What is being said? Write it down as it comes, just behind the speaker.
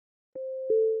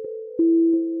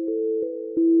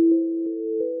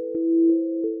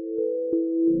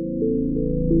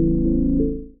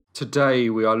Today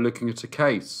we are looking at a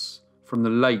case from the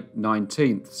late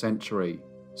 19th century,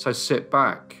 so sit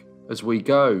back as we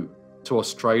go to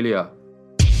Australia.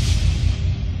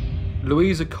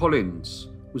 Louisa Collins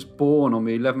was born on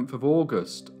the 11th of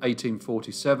August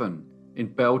 1847 in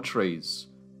Beltrees,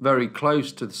 very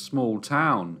close to the small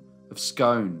town of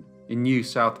Scone in New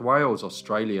South Wales,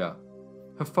 Australia.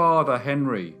 Her father,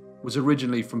 Henry, was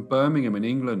originally from Birmingham in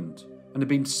England and had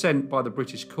been sent by the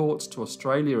British courts to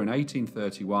Australia in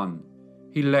 1831.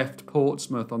 He left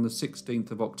Portsmouth on the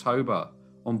 16th of October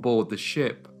on board the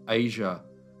ship Asia,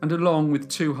 and along with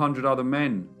 200 other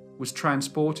men was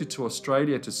transported to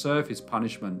Australia to serve his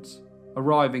punishment,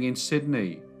 arriving in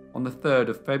Sydney on the 3rd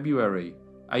of February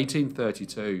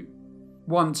 1832.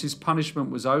 Once his punishment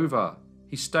was over,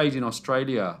 he stayed in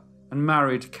Australia and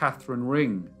married Catherine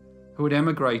Ring, who had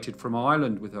emigrated from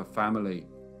Ireland with her family.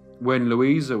 When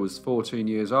Louisa was 14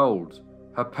 years old,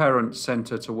 her parents sent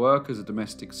her to work as a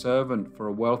domestic servant for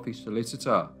a wealthy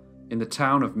solicitor in the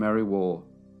town of Merriwar.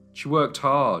 She worked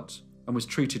hard and was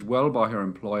treated well by her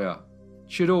employer.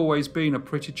 She had always been a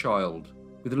pretty child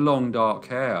with long dark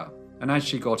hair, and as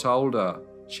she got older,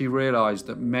 she realised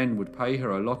that men would pay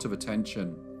her a lot of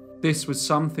attention. This was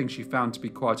something she found to be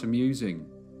quite amusing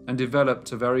and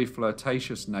developed a very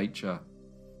flirtatious nature.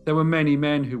 There were many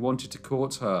men who wanted to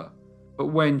court her, but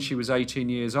when she was 18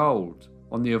 years old,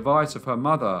 on the advice of her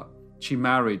mother, she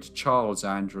married Charles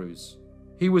Andrews.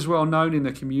 He was well known in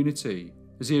the community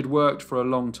as he had worked for a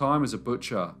long time as a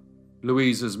butcher.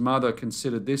 Louisa's mother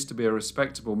considered this to be a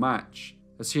respectable match,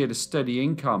 as he had a steady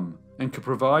income and could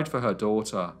provide for her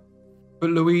daughter. But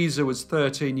Louisa was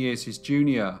 13 years his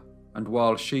junior, and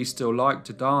while she still liked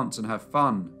to dance and have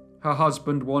fun, her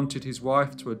husband wanted his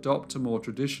wife to adopt a more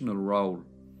traditional role.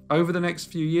 Over the next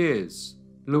few years,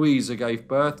 Louisa gave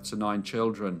birth to 9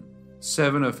 children,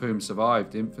 7 of whom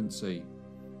survived infancy.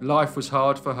 Life was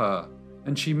hard for her,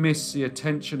 and she missed the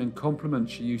attention and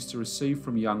compliments she used to receive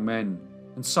from young men,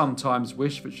 and sometimes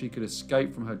wished that she could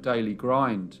escape from her daily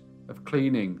grind of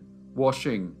cleaning,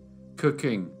 washing,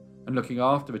 cooking, and looking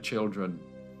after the children.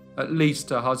 At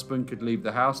least her husband could leave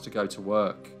the house to go to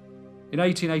work. In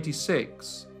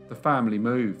 1886, the family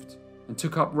moved and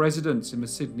took up residence in the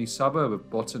Sydney suburb of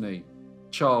Botany.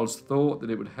 Charles thought that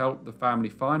it would help the family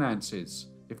finances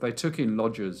if they took in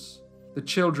lodgers. The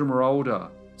children were older,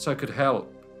 so could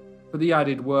help, but the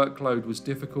added workload was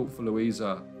difficult for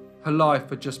Louisa. Her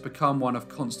life had just become one of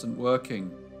constant working.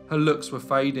 Her looks were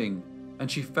fading, and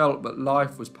she felt that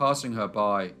life was passing her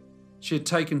by. She had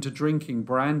taken to drinking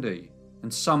brandy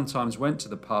and sometimes went to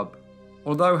the pub.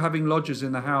 Although having lodgers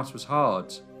in the house was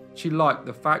hard, she liked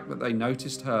the fact that they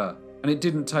noticed her, and it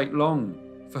didn't take long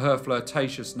for her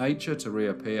flirtatious nature to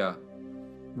reappear.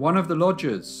 One of the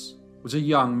lodgers was a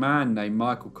young man named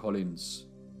Michael Collins.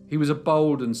 He was a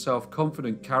bold and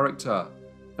self-confident character,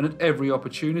 and at every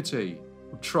opportunity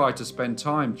would try to spend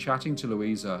time chatting to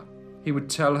Louisa. He would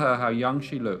tell her how young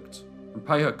she looked and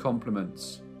pay her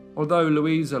compliments. Although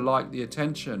Louisa liked the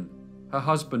attention, her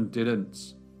husband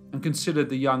didn't, and considered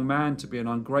the young man to be an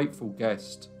ungrateful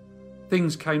guest.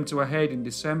 Things came to a head in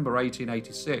December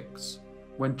 1886,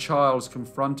 when Charles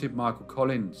confronted Michael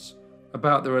Collins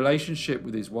about the relationship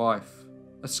with his wife.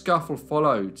 A scuffle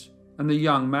followed, and the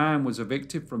young man was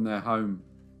evicted from their home.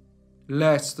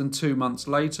 Less than 2 months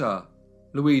later,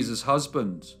 Louisa's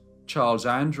husband, Charles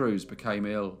Andrews, became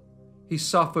ill. He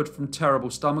suffered from terrible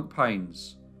stomach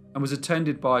pains and was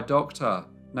attended by a doctor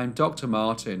named Dr.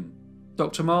 Martin.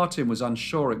 Dr. Martin was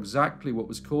unsure exactly what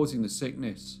was causing the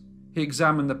sickness. He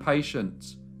examined the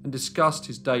patient and discussed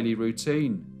his daily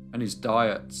routine and his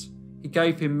diet. He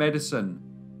gave him medicine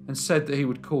and said that he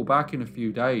would call back in a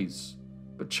few days.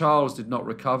 But Charles did not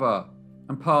recover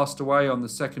and passed away on the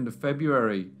 2nd of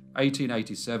February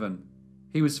 1887.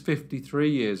 He was 53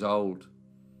 years old.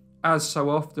 As so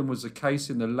often was the case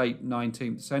in the late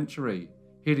 19th century,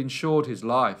 he had insured his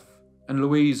life, and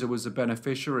Louisa was the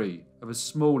beneficiary of a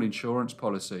small insurance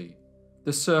policy.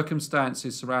 The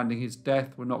circumstances surrounding his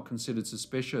death were not considered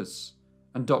suspicious,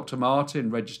 and Dr. Martin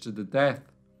registered the death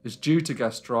as due to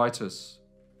gastritis.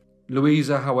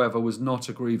 Louisa, however, was not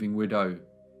a grieving widow.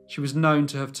 She was known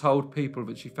to have told people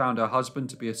that she found her husband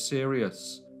to be a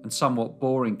serious and somewhat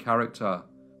boring character,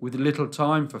 with little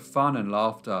time for fun and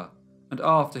laughter, and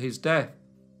after his death,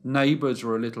 neighbours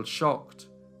were a little shocked.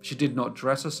 She did not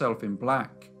dress herself in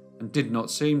black and did not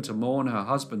seem to mourn her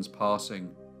husband's passing.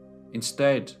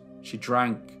 Instead, she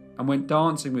drank and went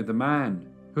dancing with the man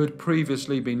who had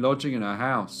previously been lodging in her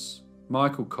house,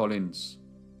 Michael Collins.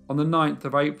 On the 9th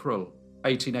of April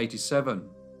 1887,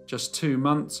 just 2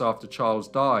 months after Charles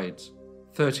died,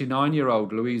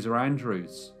 39-year-old Louisa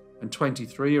Andrews and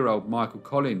 23-year-old Michael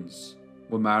Collins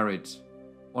were married.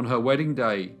 On her wedding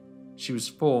day, she was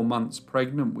 4 months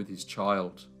pregnant with his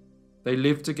child. They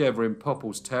lived together in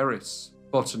Popple's Terrace,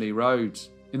 Botany Road,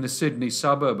 in the Sydney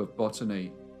suburb of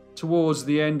Botany. Towards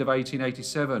the end of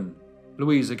 1887,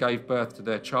 Louisa gave birth to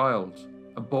their child,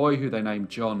 a boy who they named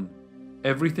John.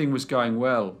 Everything was going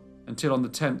well until on the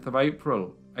 10th of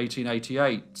April,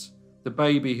 1888, the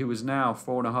baby, who was now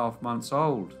 4.5 months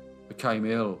old, became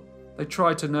ill. They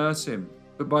tried to nurse him,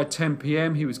 but by 10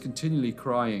 p.m. he was continually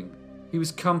crying. He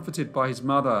was comforted by his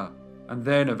mother and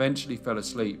then eventually fell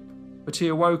asleep, but he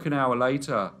awoke an hour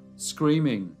later,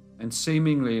 screaming and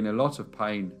seemingly in a lot of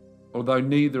pain, although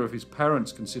neither of his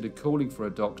parents considered calling for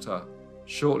a doctor.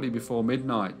 Shortly before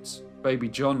midnight, baby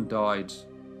John died.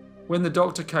 When the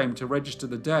doctor came to register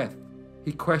the death,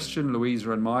 he questioned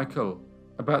Louisa and Michael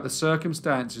about the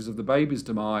circumstances of the baby's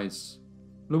demise.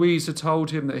 Louisa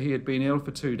told him that he had been ill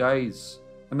for 2 days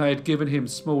and they had given him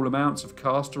small amounts of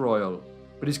castor oil,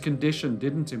 but his condition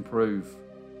didn't improve.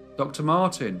 Dr.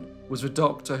 Martin was the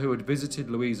doctor who had visited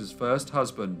Louisa's first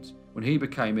husband when he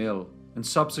became ill and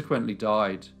subsequently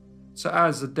died. So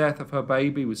as the death of her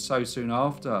baby was so soon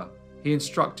after, he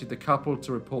instructed the couple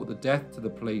to report the death to the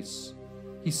police.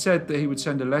 He said that he would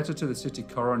send a letter to the city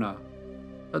coroner.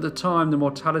 At the time, the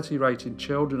mortality rate in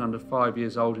children under 5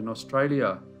 years old in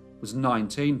Australia was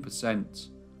 19%,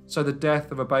 so the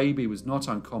death of a baby was not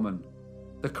uncommon.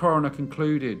 The coroner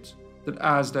concluded that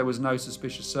as there was no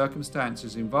suspicious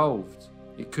circumstances involved,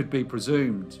 it could be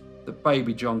presumed that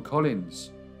baby John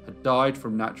Collins had died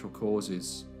from natural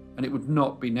causes, and it would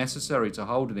not be necessary to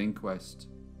hold an inquest.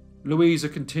 Louisa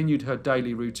continued her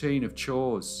daily routine of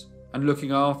chores and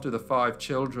looking after the 5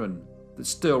 children that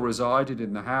still resided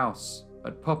in the house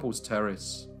at Popple's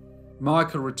Terrace.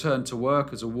 Michael returned to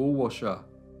work as a wool washer,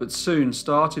 but soon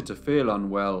started to feel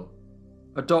unwell.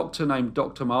 A doctor named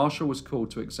Dr. Marshall was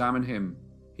called to examine him.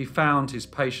 He found his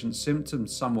patient's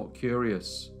symptoms somewhat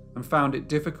curious and found it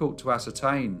difficult to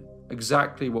ascertain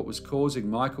exactly what was causing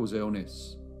Michael's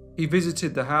illness. He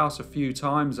visited the house a few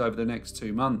times over the next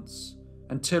 2 months,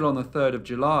 until on the 3rd of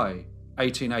July,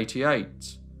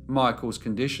 1888, Michael's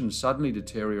condition suddenly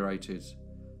deteriorated.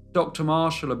 Dr.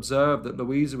 Marshall observed that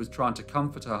Louisa was trying to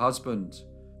comfort her husband,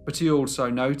 but he also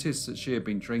noticed that she had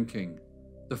been drinking.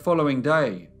 The following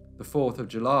day, the 4th of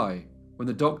July, when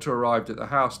the doctor arrived at the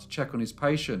house to check on his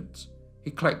patient,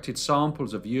 he collected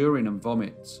samples of urine and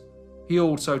vomit. He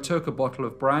also took a bottle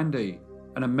of brandy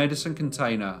and a medicine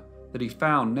container that he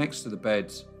found next to the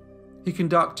bed. He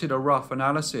conducted a rough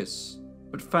analysis,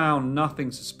 but found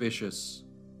nothing suspicious.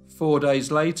 4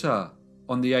 days later,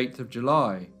 on the 8th of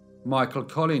July, Michael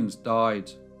Collins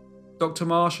died. Dr.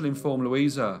 Marshall informed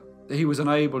Louisa that he was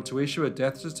unable to issue a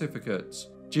death certificate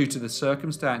due to the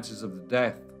circumstances of the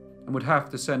death and would have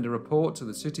to send a report to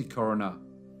the city coroner.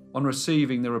 On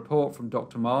receiving the report from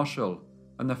Dr. Marshall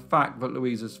and the fact that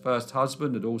Louisa's first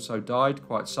husband had also died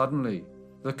quite suddenly,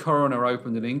 the coroner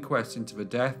opened an inquest into the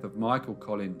death of Michael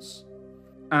Collins.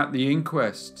 At the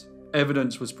inquest,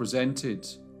 evidence was presented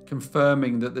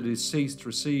confirming that the deceased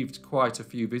received quite a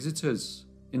few visitors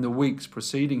in the weeks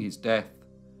preceding his death.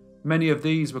 Many of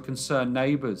these were concerned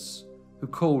neighbours who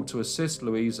called to assist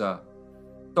Louisa.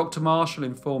 Dr. Marshall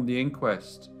informed the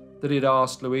inquest that he had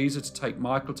asked Louisa to take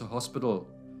Michael to hospital,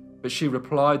 but she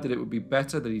replied that it would be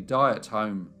better that he die at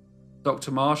home.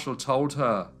 Dr. Marshall told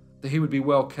her that he would be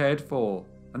well cared for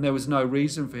and there was no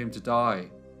reason for him to die,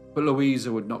 but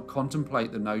Louisa would not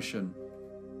contemplate the notion.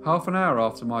 Half an hour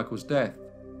after Michael's death,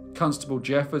 Constable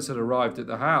Jeffers had arrived at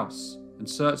the house and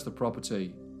searched the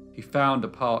property. He found a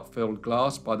part-filled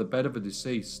glass by the bed of the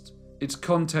deceased. Its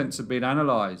contents had been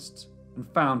analysed and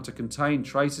found to contain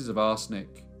traces of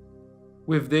arsenic.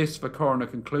 With this, the coroner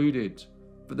concluded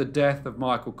that the death of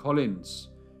Michael Collins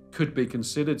could be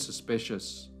considered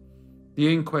suspicious.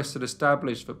 The inquest had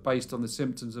established that based on the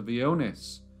symptoms of the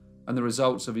illness and the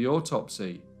results of the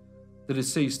autopsy, the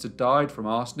deceased had died from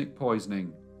arsenic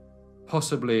poisoning,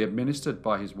 possibly administered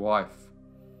by his wife.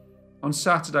 On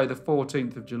Saturday the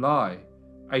 14th of July,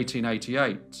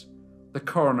 1888, the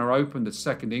coroner opened a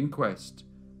second inquest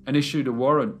and issued a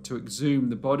warrant to exhume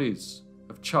the bodies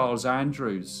of Charles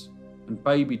Andrews and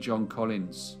baby John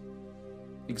Collins.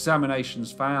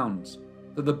 Examinations found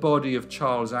that the body of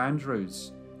Charles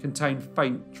Andrews contained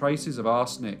faint traces of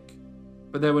arsenic,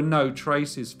 but there were no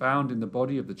traces found in the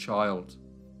body of the child.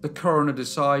 The coroner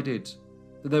decided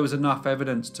that there was enough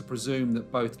evidence to presume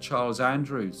that both Charles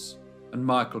Andrews and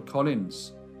Michael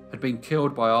Collins had been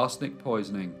killed by arsenic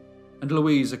poisoning, and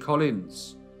Louisa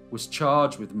Collins was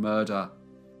charged with murder.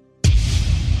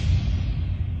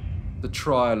 The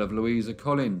trial of Louisa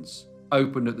Collins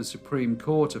opened at the Supreme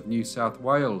Court of New South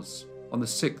Wales on the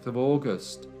 6th of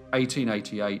August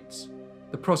 1888,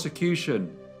 the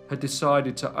prosecution had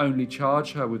decided to only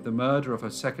charge her with the murder of her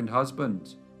second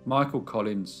husband, Michael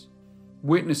Collins.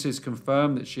 Witnesses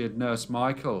confirmed that she had nursed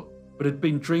Michael, but had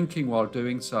been drinking while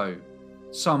doing so.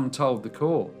 Some told the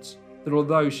court that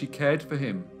although she cared for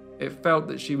him, it felt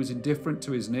that she was indifferent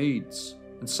to his needs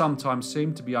and sometimes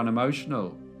seemed to be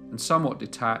unemotional and somewhat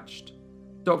detached.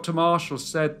 Dr. Marshall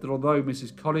said that although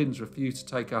Mrs. Collins refused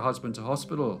to take her husband to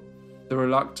hospital, the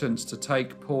reluctance to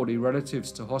take poorly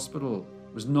relatives to hospital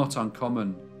was not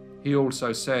uncommon. He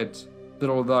also said that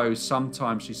although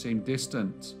sometimes she seemed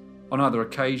distant, on other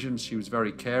occasions she was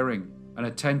very caring and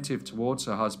attentive towards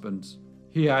her husband.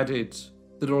 He added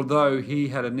that although he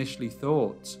had initially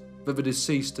thought that the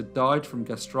deceased had died from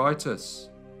gastritis,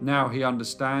 now he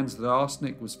understands that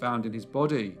arsenic was found in his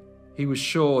body. He was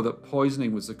sure that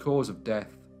poisoning was the cause of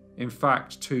death. In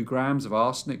fact, 2 grams of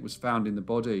arsenic was found in the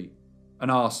body, and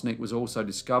arsenic was also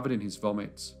discovered in his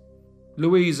vomit.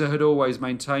 Louisa had always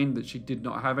maintained that she did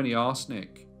not have any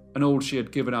arsenic, and all she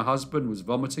had given her husband was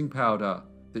vomiting powder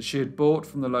that she had bought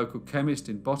from the local chemist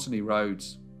in Botany Road.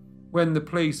 When the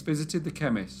police visited the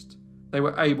chemist, they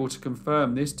were able to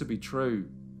confirm this to be true,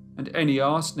 and any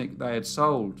arsenic they had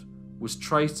sold was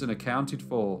traced and accounted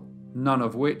for, none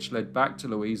of which led back to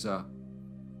Louisa.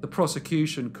 The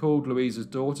prosecution called Louisa's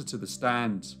daughter to the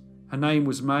stand. Her name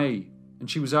was May, and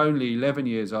she was only 11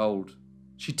 years old.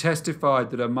 She testified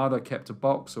that her mother kept a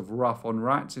box of rough-on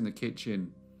rats in the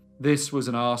kitchen. This was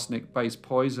an arsenic-based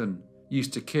poison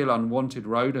used to kill unwanted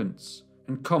rodents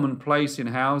and commonplace in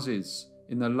houses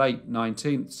in the late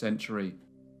 19th century.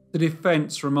 The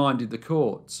defence reminded the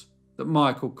court that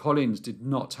Michael Collins did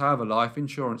not have a life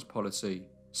insurance policy,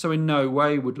 so in no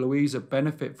way would Louisa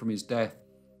benefit from his death.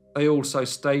 They also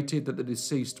stated that the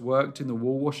deceased worked in the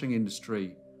wool washing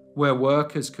industry, where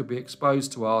workers could be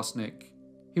exposed to arsenic.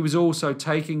 He was also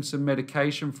taking some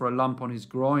medication for a lump on his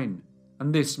groin,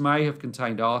 and this may have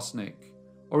contained arsenic,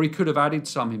 or he could have added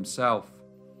some himself.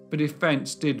 The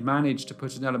defence did manage to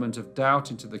put an element of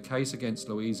doubt into the case against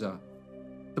Louisa.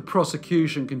 The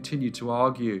prosecution continued to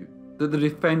argue that the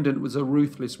defendant was a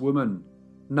ruthless woman,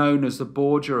 known as the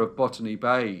Borgia of Botany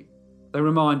Bay. They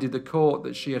reminded the court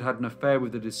that she had had an affair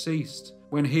with the deceased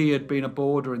when he had been a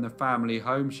boarder in the family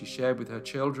home she shared with her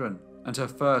children and her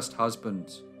first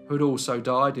husband, who had also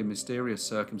died in mysterious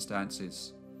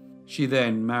circumstances. She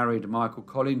then married Michael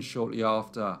Collins shortly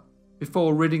after,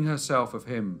 before ridding herself of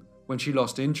him when she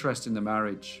lost interest in the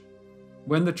marriage.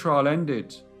 When the trial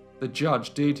ended, the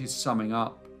judge did his summing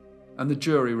up, and the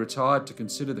jury retired to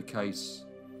consider the case.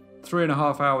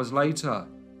 3.5 hours later,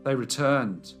 they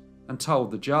returned and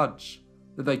told the judge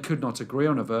that they could not agree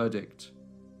on a verdict.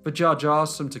 The judge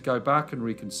asked them to go back and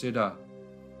reconsider.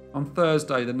 On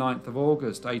Thursday, the 9th of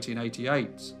August,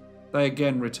 1888, they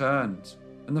again returned,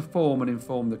 and the foreman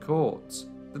informed the court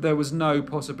that there was no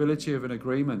possibility of an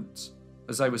agreement,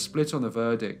 as they were split on the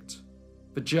verdict.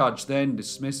 The judge then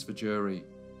dismissed the jury.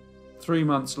 3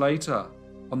 months later,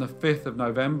 on the 5th of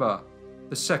November,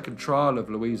 the second trial of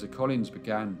Louisa Collins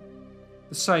began.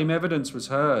 The same evidence was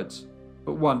heard,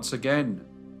 but once again,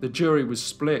 the jury was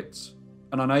split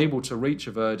and unable to reach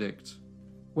a verdict.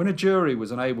 When a jury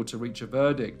was unable to reach a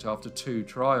verdict after 2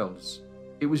 trials,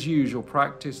 it was usual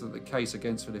practice that the case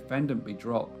against the defendant be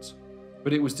dropped,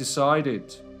 but it was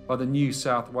decided by the New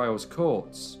South Wales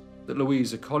courts that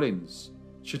Louisa Collins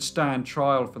should stand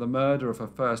trial for the murder of her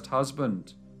first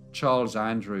husband, Charles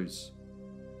Andrews.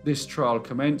 This trial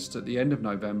commenced at the end of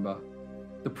November.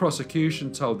 The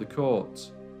prosecution told the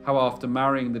court how after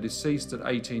marrying the deceased at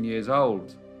 18 years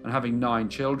old and having 9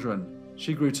 children,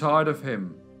 she grew tired of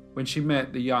him when she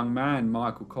met the young man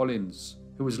Michael Collins,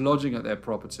 who was lodging at their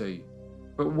property.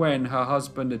 But when her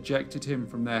husband ejected him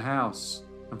from their house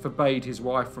and forbade his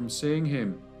wife from seeing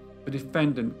him, the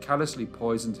defendant callously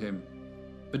poisoned him.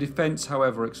 The defence,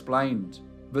 however, explained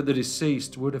that the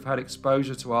deceased would have had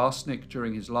exposure to arsenic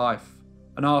during his life,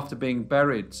 and after being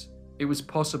buried, it was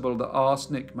possible that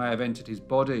arsenic may have entered his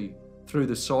body through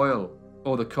the soil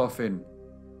or the coffin.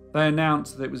 They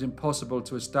announced that it was impossible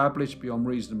to establish beyond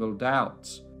reasonable doubt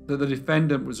that the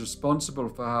defendant was responsible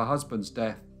for her husband's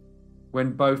death.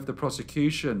 When both the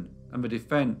prosecution and the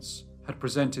defence had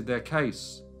presented their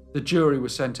case, the jury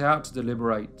was sent out to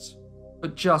deliberate,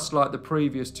 but just like the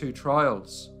previous 2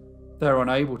 trials, they were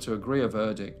unable to agree a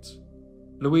verdict.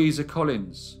 Louisa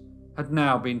Collins had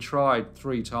now been tried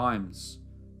 3 times,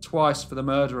 twice for the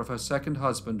murder of her second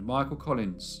husband, Michael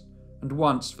Collins, and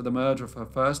once for the murder of her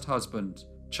first husband,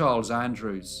 Charles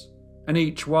Andrews, and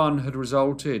each one had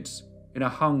resulted in a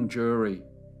hung jury.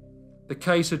 The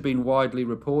case had been widely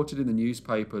reported in the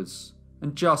newspapers,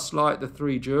 and just like the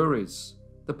 3 juries,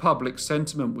 The public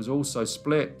sentiment was also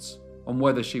split on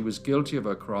whether she was guilty of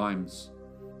her crimes.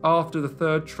 After the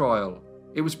third trial,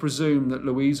 it was presumed that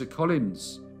Louisa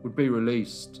Collins would be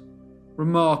released.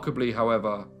 Remarkably,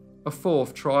 however, a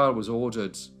fourth trial was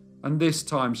ordered, and this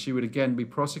time she would again be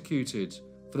prosecuted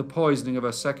for the poisoning of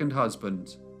her second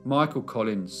husband, Michael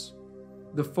Collins.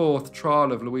 The fourth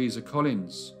trial of Louisa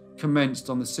Collins commenced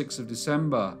on the 6th of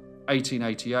December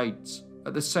 1888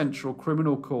 at the Central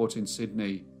Criminal Court in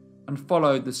Sydney and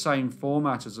followed the same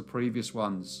format as the previous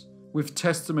ones, with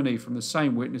testimony from the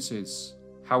same witnesses.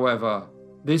 However,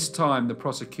 this time the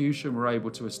prosecution were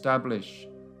able to establish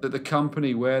that the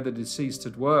company where the deceased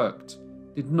had worked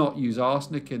did not use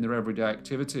arsenic in their everyday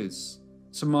activities,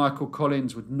 so Michael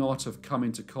Collins would not have come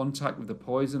into contact with the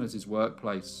poison at his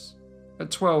workplace.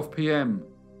 At 12 p.m.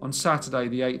 on Saturday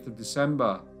the 8th of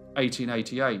December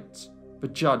 1888, the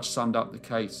judge summed up the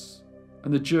case,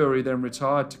 and the jury then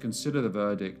retired to consider the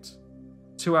verdict.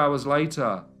 2 hours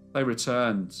later, they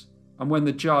returned, and when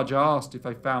the judge asked if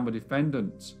they found the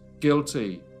defendant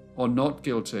guilty or not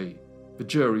guilty, the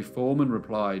jury foreman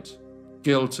replied,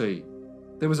 "Guilty."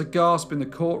 There was a gasp in the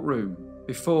courtroom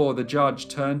before the judge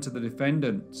turned to the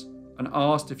defendant and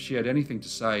asked if she had anything to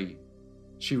say.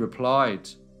 She replied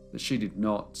that she did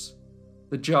not.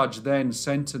 The judge then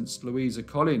sentenced Louisa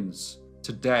Collins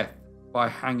to death by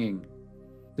hanging.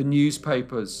 The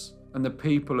newspapers and the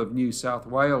people of New South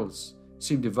Wales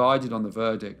seemed divided on the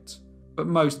verdict, but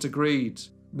most agreed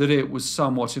that it was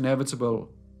somewhat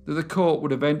inevitable that the court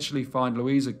would eventually find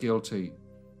Louisa guilty.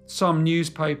 Some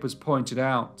newspapers pointed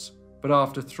out that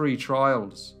after 3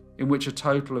 trials, in which a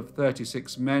total of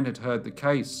 36 men had heard the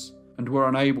case and were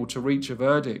unable to reach a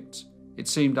verdict, it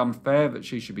seemed unfair that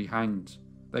she should be hanged.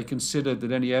 They considered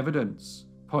that any evidence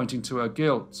pointing to her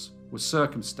guilt was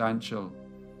circumstantial.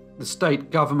 The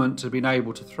state government had been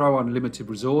able to throw unlimited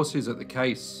resources at the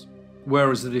case,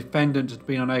 whereas the defendant had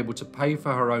been unable to pay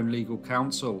for her own legal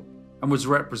counsel and was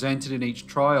represented in each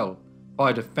trial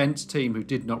by a defence team who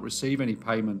did not receive any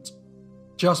payment.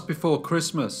 Just before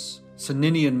Christmas, Sir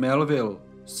Ninian Melville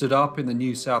stood up in the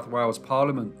New South Wales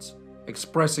Parliament,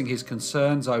 expressing his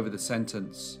concerns over the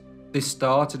sentence. This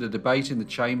started a debate in the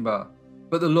chamber,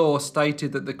 but the law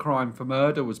stated that the crime for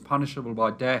murder was punishable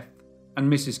by death,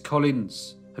 and Mrs.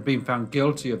 Collins had been found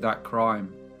guilty of that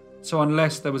crime, so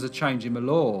unless there was a change in the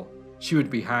law, she would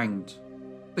be hanged.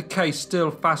 The case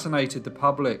still fascinated the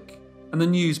public, and the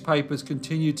newspapers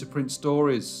continued to print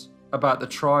stories about the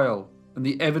trial and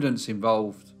the evidence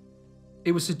involved.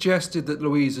 It was suggested that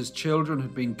Louisa's children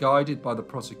had been guided by the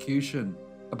prosecution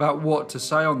about what to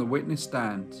say on the witness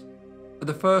stand. At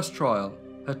the first trial,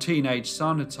 her teenage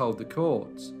son had told the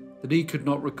court that he could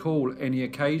not recall any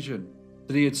occasion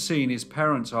that he had seen his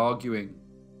parents arguing,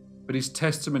 but his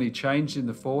testimony changed in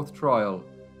the fourth trial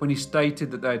when he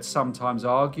stated that they had sometimes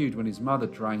argued when his mother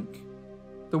drank.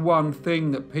 The one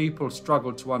thing that people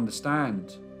struggled to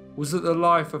understand was that the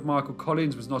life of Michael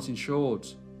Collins was not insured,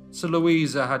 so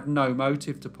Louisa had no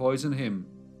motive to poison him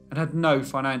and had no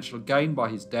financial gain by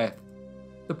his death.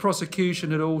 The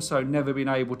prosecution had also never been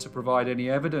able to provide any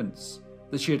evidence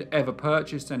that she had ever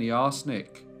purchased any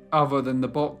arsenic other than the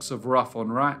box of Rough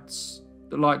on Rats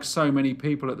that, like so many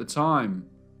people at the time,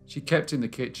 she kept in the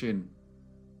kitchen.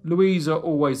 Louisa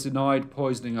always denied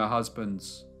poisoning her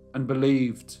husbands and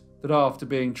believed that after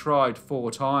being tried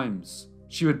 4 times,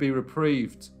 she would be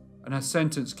reprieved and her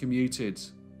sentence commuted.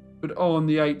 But on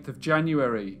the 8th of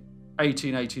January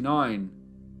 1889,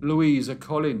 Louisa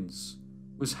Collins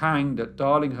was hanged at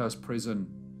Darlinghurst Prison.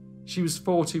 She was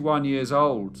 41 years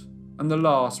old and the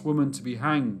last woman to be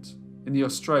hanged in the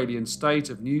Australian state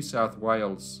of New South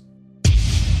Wales.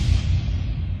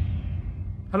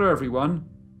 Hello everyone,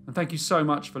 and thank you so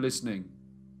much for listening.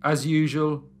 As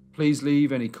usual, please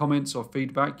leave any comments or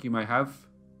feedback you may have,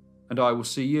 and I will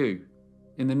see you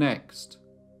in the next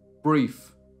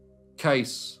brief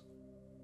case